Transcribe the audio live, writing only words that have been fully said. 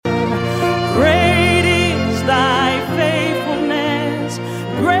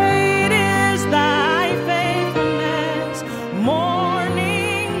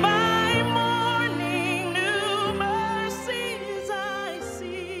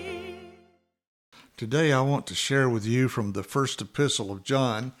Today I want to share with you from the first epistle of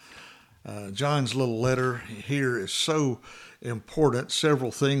John. John's little letter here is so important.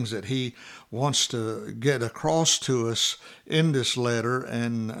 Several things that he wants to get across to us in this letter,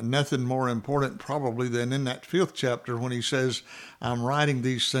 and nothing more important probably than in that 5th chapter when he says, I'm writing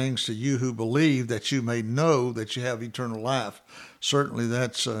these things to you who believe, that you may know that you have eternal life. Certainly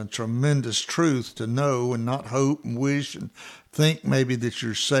that's a tremendous truth to know, and not hope and wish and think maybe that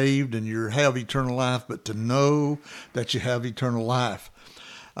you're saved and you have eternal life, but to know that you have eternal life.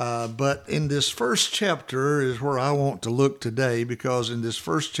 But in this first chapter is where I want to look today, because in this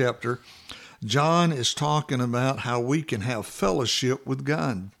first chapter, John is talking about how we can have fellowship with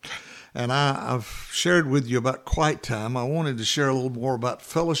God. And I've shared with you about quiet time. I wanted to share a little more about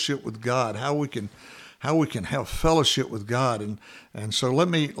fellowship with God, how we can have fellowship with God. And so let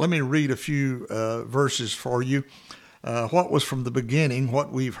me read a few verses for you. What was from the beginning,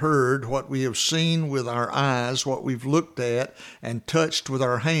 what we've heard, what we have seen with our eyes, what we've looked at and touched with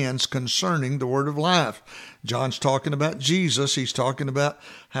our hands concerning the word of life. John's talking about Jesus. He's talking about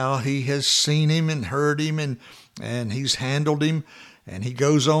how he has seen him and heard him and he's handled him. And he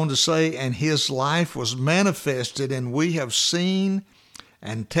goes on to say, and his life was manifested, and we have seen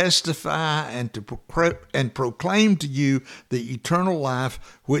and testify and proclaim to you the eternal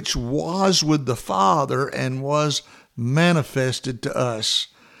life which was with the Father and was manifested to us.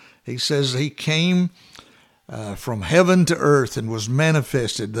 He says he came from heaven to earth and was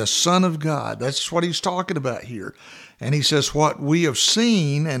manifested, the Son of God. That's what he's talking about here. And he says, what we have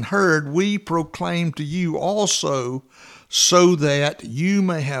seen and heard, we proclaim to you also, so that you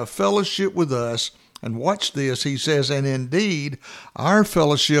may have fellowship with us. And watch this, he says, and indeed, our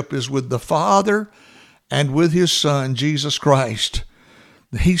fellowship is with the Father and with his Son, Jesus Christ.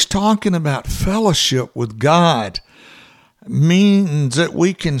 He's talking about fellowship with God. Means that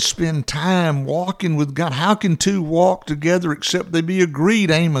we can spend time walking with God. How can two walk together except they be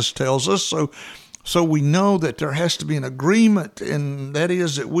agreed, Amos tells us. So we know that there has to be an agreement, and that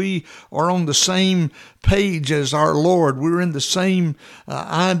is that we are on the same page as our Lord. We're in the same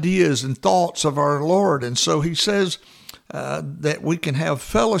ideas and thoughts of our Lord. And so he says that we can have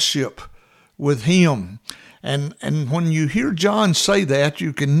fellowship with him. And when you hear John say that,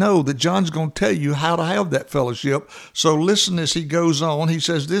 you can know that John's going to tell you how to have that fellowship. So listen as he goes on. He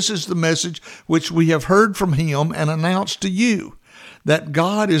says, this is the message which we have heard from him and announced to you, that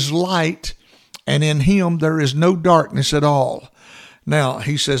God is light, and in him there is no darkness at all. Now,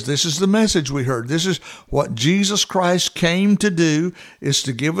 he says, this is the message we heard. This is what Jesus Christ came to do, is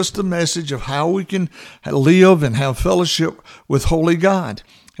to give us the message of how we can live and have fellowship with holy God.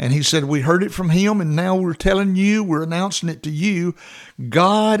 And he said, we heard it from him, and now we're telling you, we're announcing it to you.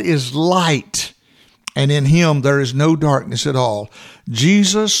 God is light, and in him there is no darkness at all.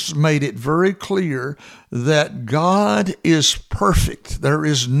 Jesus made it very clear that God is perfect. There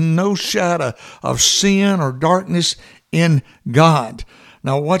is no shadow of sin or darkness in God.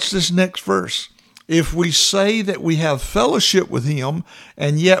 Now watch this next verse. If we say that we have fellowship with him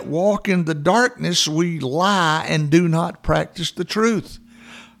and yet walk in the darkness, we lie and do not practice the truth.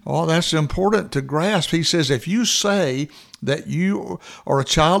 Oh, that's important to grasp. He says, if you say that you are a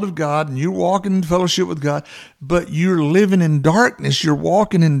child of God and you're walking in fellowship with God, but you're living in darkness, you're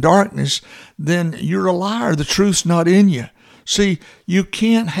walking in darkness, then you're a liar. The truth's not in you. See, you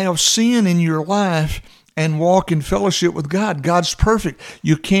can't have sin in your life and walk in fellowship with God. God's perfect.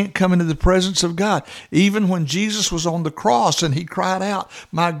 You can't come into the presence of God. Even when Jesus was on the cross and he cried out,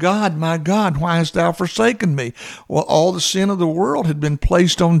 my God, why hast thou forsaken me? Well, all the sin of the world had been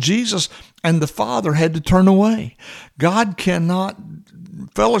placed on Jesus, and the Father had to turn away. God cannot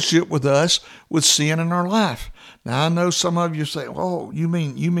fellowship with us with sin in our life. Now, I know some of you say, oh, you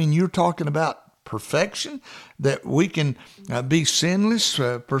mean you're talking about perfection, that we can be sinless,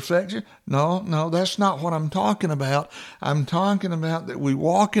 perfection? No, that's not what I'm talking about. I'm talking about that we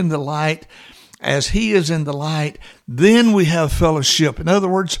walk in the light as he is in the light, then we have fellowship. In other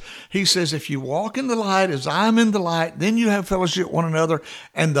words, he says, if you walk in the light as I'm in the light, then you have fellowship with one another,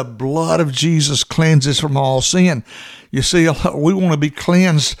 and the blood of Jesus cleanses from all sin. You see, we want to be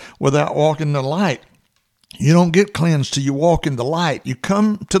cleansed without walking in the light. You don't get cleansed till you walk in the light. You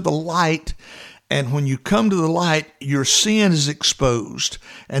come to the light, and when you come to the light, your sin is exposed.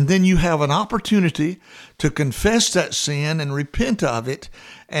 And then you have an opportunity to confess that sin and repent of it.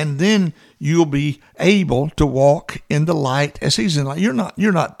 And then you'll be able to walk in the light as he's in the light.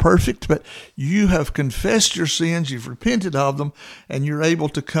 You're not perfect, but you have confessed your sins, you've repented of them, and you're able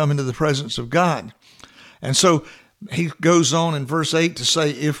to come into the presence of God. And so he goes on in verse 8 to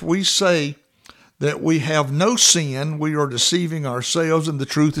say, if we say that we have no sin, we are deceiving ourselves and the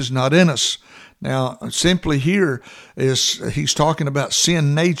truth is not in us. Now, simply here is he's talking about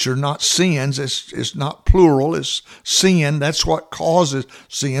sin nature, not sins. It's not plural. It's sin. That's what causes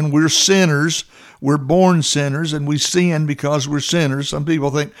sin. We're sinners. We're born sinners, and we sin because we're sinners. Some people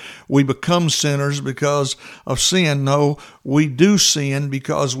think we become sinners because of sin. No, we do sin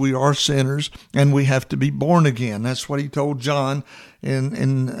because we are sinners, and we have to be born again. That's what he told John.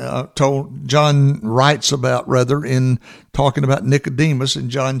 John writes about in talking about Nicodemus in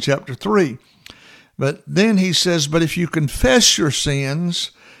John chapter 3. But then he says, but if you confess your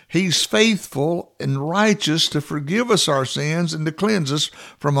sins, he's faithful and righteous to forgive us our sins and to cleanse us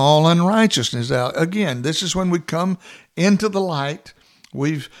from all unrighteousness. Now, again, this is when we come into the light.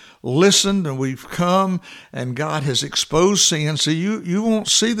 We've listened and we've come, and God has exposed sin. So you won't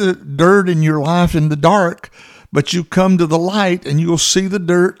see the dirt in your life in the dark, but you come to the light and you'll see the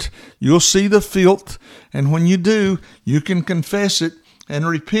dirt, you'll see the filth, and when you do, you can confess it and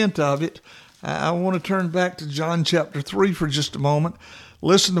repent of it. I want to turn back to John chapter 3 for just a moment.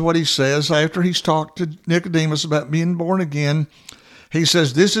 Listen to what he says after he's talked to Nicodemus about being born again. He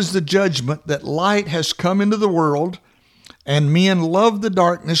says, this is the judgment, that light has come into the world, and men love the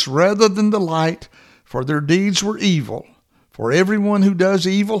darkness rather than the light, for their deeds were evil. For everyone who does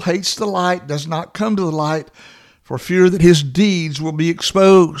evil hates the light, does not come to the light, for fear that his deeds will be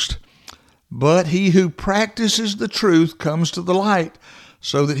exposed. But he who practices the truth comes to the light,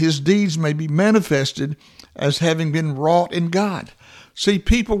 so that his deeds may be manifested as having been wrought in God. See,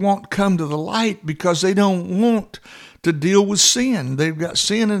 people won't come to the light because they don't want to deal with sin. They've got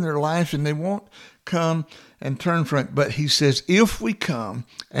sin in their life and they won't come and turn from it. But he says, if we come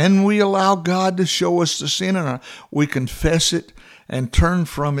and we allow God to show us the sin in our, we confess it and turn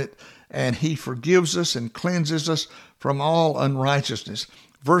from it, and he forgives us and cleanses us from all unrighteousness.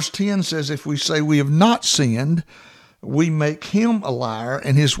 Verse 10 says, if we say we have not sinned, we make him a liar,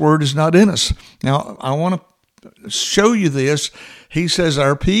 and his word is not in us. Now, I want to show you this. He says,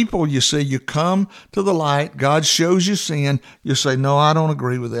 our people, you see, you come to the light, God shows you sin, you say, no, I don't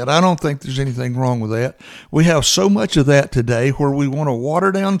agree with that. I don't think there's anything wrong with that. We have so much of that today where we want to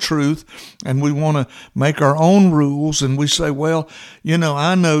water down truth and we want to make our own rules, and we say, well,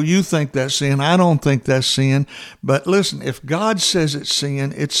 I know you think that's sin. I don't think that's sin. But listen, if God says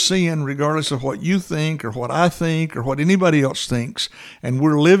it's sin regardless of what you think or what I think or what anybody else thinks. And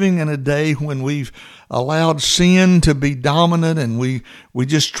we're living in a day when we've allowed sin to be dominant, and we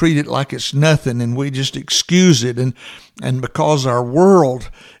just treat it like it's nothing, and we just excuse it. And because our world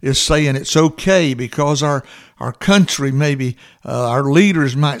is saying it's okay, because our country, maybe our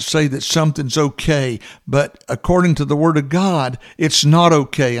leaders might say that something's okay, but according to the Word of God, it's not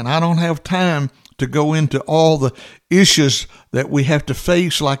okay. And I don't have time to go into all the issues that we have to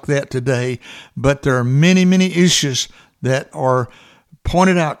face like that today, but there are many, many issues that are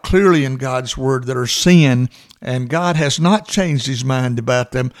pointed out clearly in God's Word that are sin, and God has not changed his mind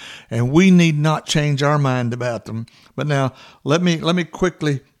about them, and we need not change our mind about them. But now, let me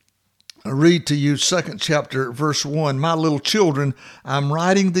quickly read to you 2nd chapter, verse 1. My little children, I'm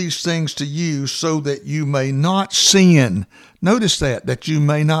writing these things to you so that you may not sin. Notice that you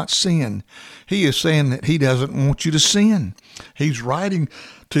may not sin. He is saying that he doesn't want you to sin. He's writing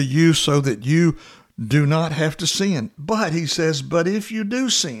to you so that you do not have to sin. But he says, but if you do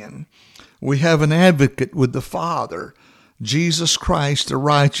sin, we have an advocate with the Father, Jesus Christ the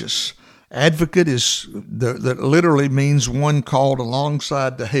righteous. Advocate is that literally means one called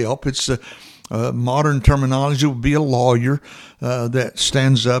alongside to help. It's a modern terminology would be a lawyer that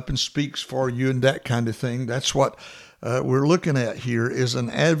stands up and speaks for you and that kind of thing. That's what we're looking at here, is an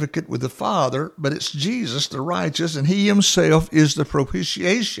advocate with the Father, but it's Jesus the righteous, and he himself is the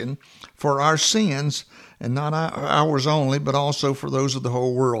propitiation for our sins, and not ours only, but also for those of the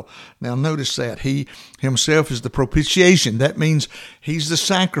whole world. Now notice that he himself is the propitiation. That means he's the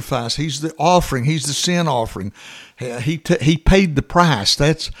sacrifice, he's the offering, he's the sin offering. He paid the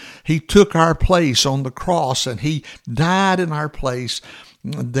price. He took our place on the cross, and he died in our place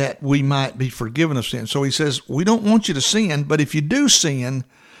that we might be forgiven of sin. So he says, we don't want you to sin, but if you do sin,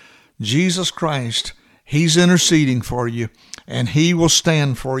 Jesus Christ, he's interceding for you, and he will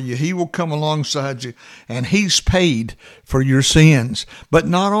stand for you. He will come alongside you, and he's paid for your sins, but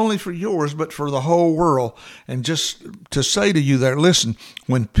not only for yours, but for the whole world. And just to say to you there, listen,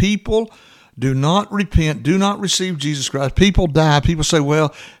 when people do not repent, do not receive Jesus Christ, people die. People say,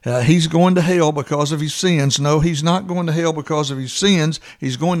 well, he's going to hell because of his sins. No, he's not going to hell because of his sins.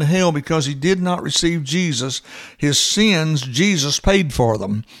 He's going to hell because he did not receive Jesus. His sins, Jesus paid for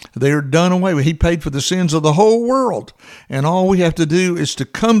them. They're done away with. He paid for the sins of the whole world. And all we have to do is to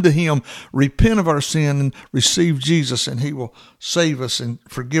come to him, repent of our sin, and receive Jesus, and he will save us and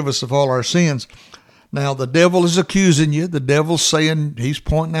forgive us of all our sins. Now, the devil is accusing you. The devil's saying, he's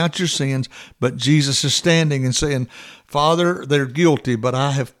pointing out your sins, but Jesus is standing and saying, Father, they're guilty, but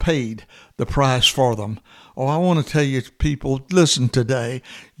I have paid the price for them. Oh, I want to tell you, people, listen today.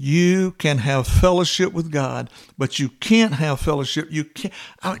 You can have fellowship with God, but you can't have fellowship.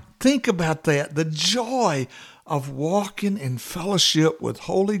 Think about that. The joy of walking in fellowship with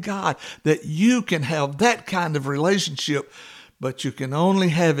holy God, that you can have that kind of relationship. But you can only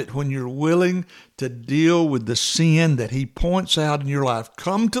have it when you're willing to deal with the sin that he points out in your life.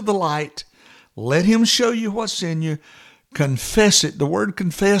 Come to the light. Let him show you what's in you. Confess it. The word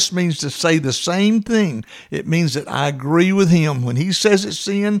confess means to say the same thing. It means that I agree with him. When he says it's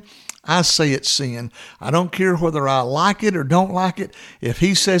sin, I say it's sin. I don't care whether I like it or don't like it. If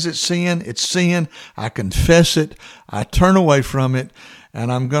he says it's sin, it's sin. I confess it. I turn away from it,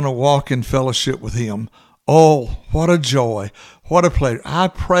 and I'm going to walk in fellowship with him. Oh, what a joy. What a pleasure. I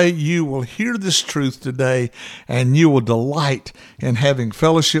pray you will hear this truth today and you will delight in having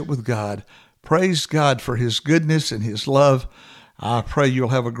fellowship with God. Praise God for his goodness and his love. I pray you'll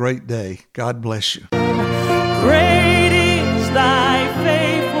have a great day. God bless you. Great is thy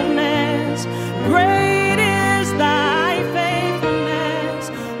faithfulness.